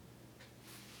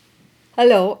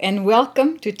Hello and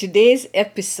welcome to today's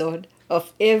episode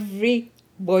of Every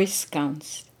Voice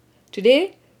Counts.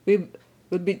 Today we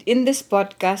will be in this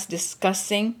podcast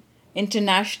discussing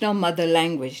International Mother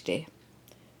Language Day.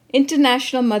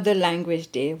 International Mother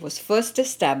Language Day was first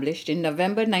established in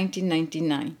November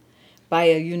 1999 by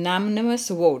a unanimous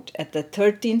vote at the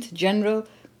 13th General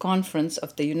Conference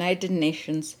of the United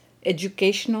Nations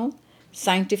Educational,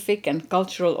 Scientific and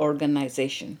Cultural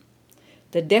Organization.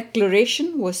 The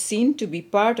declaration was seen to be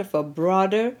part of a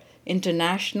broader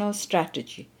international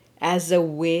strategy as a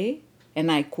way, and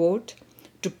I quote,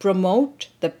 to promote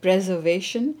the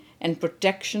preservation and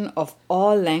protection of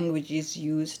all languages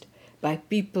used by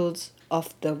peoples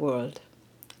of the world.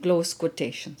 Close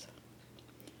quotations.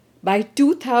 By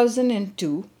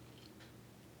 2002,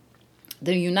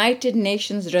 the United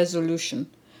Nations resolution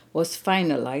was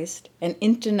finalized and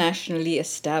internationally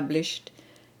established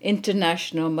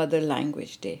International Mother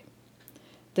Language Day.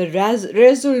 The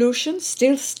resolution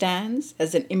still stands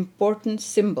as an important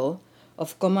symbol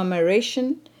of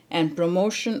commemoration and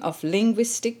promotion of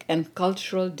linguistic and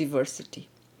cultural diversity,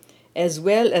 as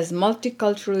well as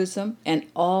multiculturalism and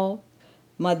all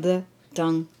mother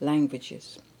tongue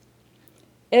languages.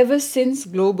 Ever since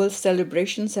global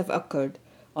celebrations have occurred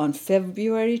on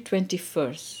February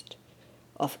 21st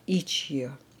of each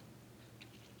year.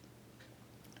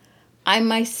 I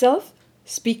myself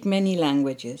speak many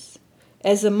languages.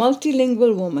 As a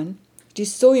multilingual woman, it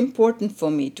is so important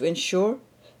for me to ensure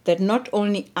that not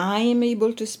only I am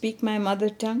able to speak my mother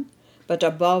tongue, but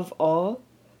above all,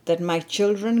 that my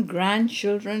children,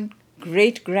 grandchildren,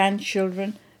 great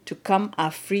grandchildren to come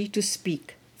are free to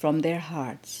speak from their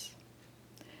hearts.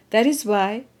 That is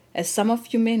why, as some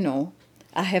of you may know,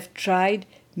 I have tried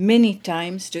many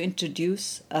times to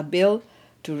introduce a bill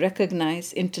to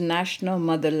recognize International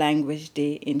Mother Language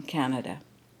Day in Canada.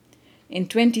 In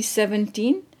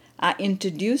 2017, I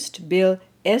introduced Bill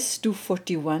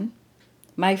S-241,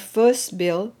 my first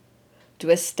bill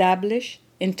to establish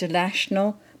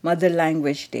International Mother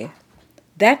Language Day.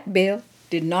 That bill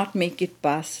did not make it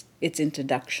past its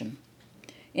introduction.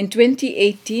 In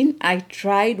 2018, I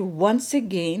tried once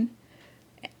again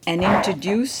and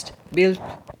introduced Bill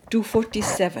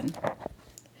 247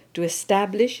 to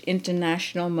establish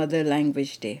International Mother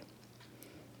Language Day.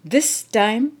 This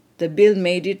time, the bill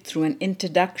made it through an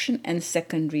introduction and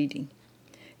second reading.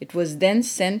 It was then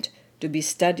sent to be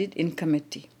studied in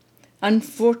committee.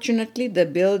 Unfortunately, the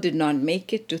bill did not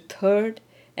make it to third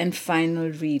and final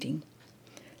reading.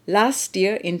 Last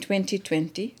year, in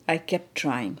 2020, I kept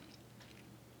trying.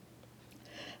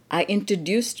 I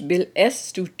introduced Bill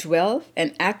S-212,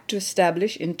 an act to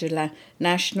establish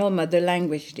International Mother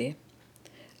Language Day.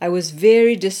 I was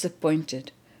very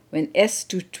disappointed when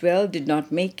S-212 did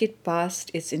not make it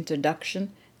past its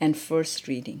introduction and first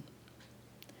reading.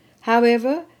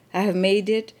 However, I have made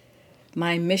it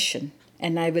my mission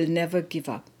and I will never give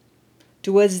up.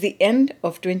 Towards the end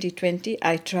of 2020,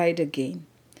 I tried again.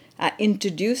 I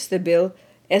introduced the bill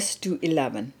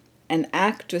S-211, an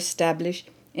act to establish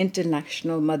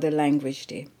International Mother Language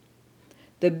Day.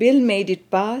 The bill made it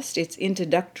past its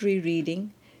introductory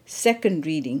reading, second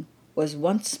reading, was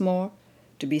once more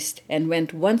to be and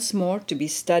went once more to be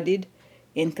studied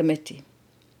in committee.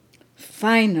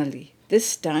 Finally,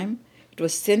 this time it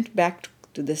was sent back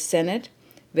to the Senate,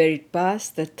 where it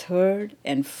passed the third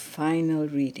and final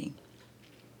reading.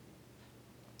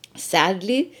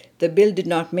 Sadly, the bill did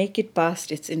not make it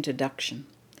past its introduction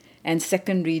and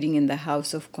second reading in the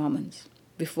House of Commons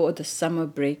before the summer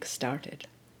break started.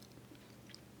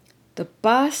 The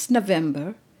past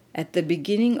November, at the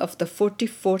beginning of the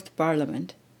 44th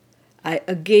Parliament, I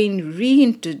again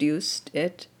reintroduced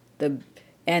it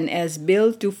and as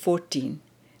Bill 214,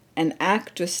 an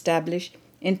act to establish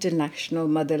International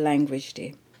Mother Language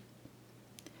Day.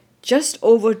 Just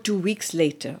over 2 weeks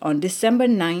later, on December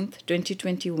 9,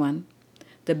 2021,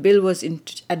 the bill was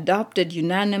adopted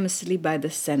unanimously by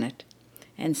the Senate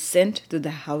and sent to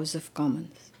the House of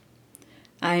Commons.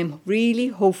 I am really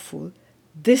hopeful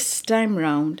this time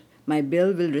round my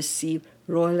bill will receive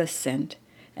Royal Assent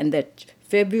and that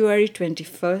February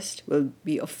 21st will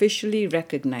be officially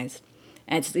recognized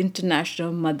as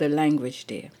International Mother Language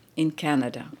Day in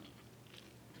Canada.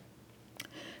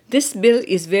 This bill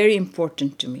is very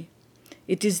important to me.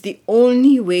 It is the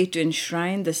only way to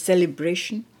enshrine the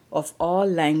celebration of all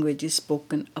languages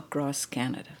spoken across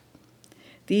Canada.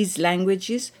 These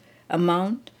languages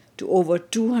amount to over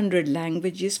 200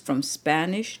 languages from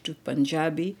Spanish to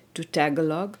Punjabi to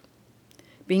Tagalog,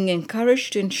 being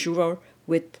encouraged to ensure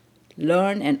with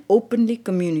learn and openly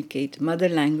communicate mother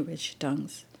language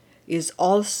tongues is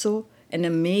also an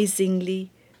amazingly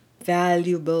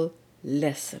valuable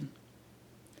lesson.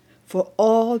 for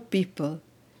all people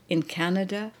in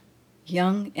Canada,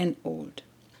 young and old.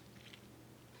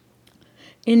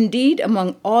 Indeed,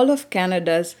 among all of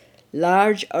Canada's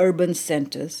large urban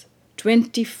centres,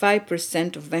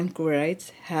 25% of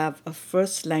Vancouverites have a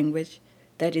first language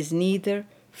that is neither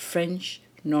French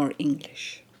nor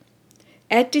English.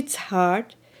 At its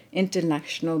heart,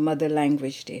 International Mother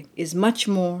Language Day is much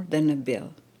more than a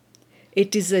bill.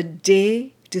 It is a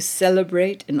day to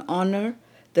celebrate and honor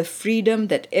the freedom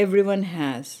that everyone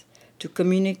has to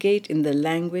communicate in the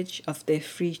language of their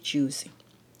free choosing.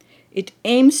 It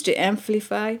aims to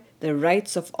amplify the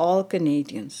rights of all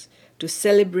Canadians to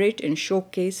celebrate and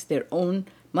showcase their own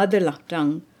mother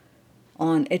tongue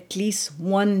on at least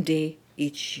one day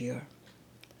each year.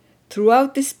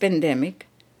 Throughout this pandemic,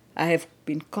 I have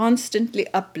been constantly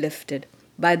uplifted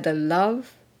by the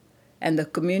love and the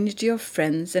community of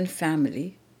friends and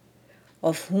family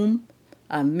of whom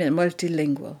are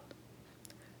multilingual.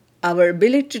 Our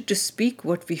ability to speak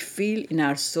what we feel in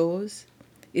our souls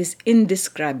is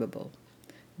indescribable,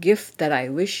 gift that I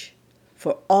wish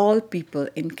for all people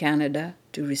in Canada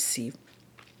to receive.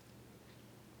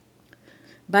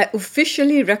 By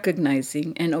officially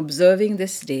recognizing and observing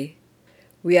this day,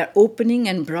 we are opening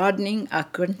and broadening our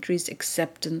country's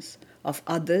acceptance of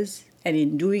others, and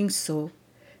in doing so,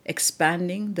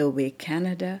 expanding the way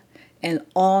Canada and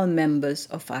all members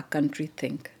of our country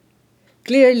think.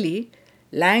 Clearly,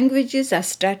 languages are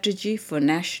strategy for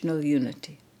national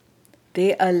unity.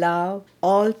 They allow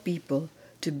all people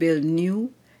to build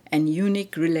new and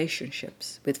unique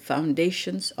relationships with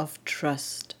foundations of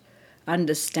trust,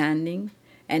 understanding,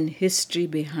 and history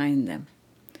behind them.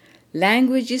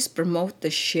 Languages promote the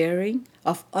sharing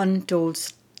of untold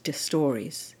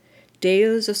stories,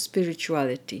 tales of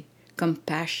spirituality,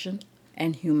 compassion,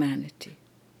 and humanity.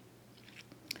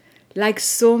 Like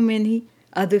so many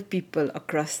other people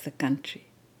across the country,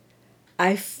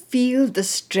 I feel the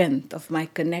strength of my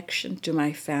connection to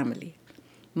my family,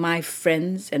 my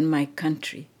friends, and my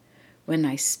country when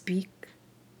I speak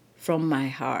from my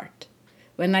heart,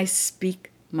 when I speak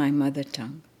my mother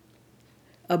tongue.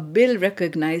 A bill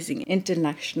recognizing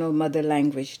International Mother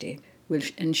Language Day will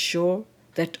ensure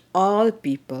that all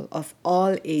people of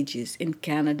all ages in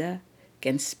Canada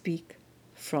can speak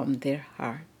from their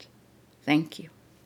heart. Thank you.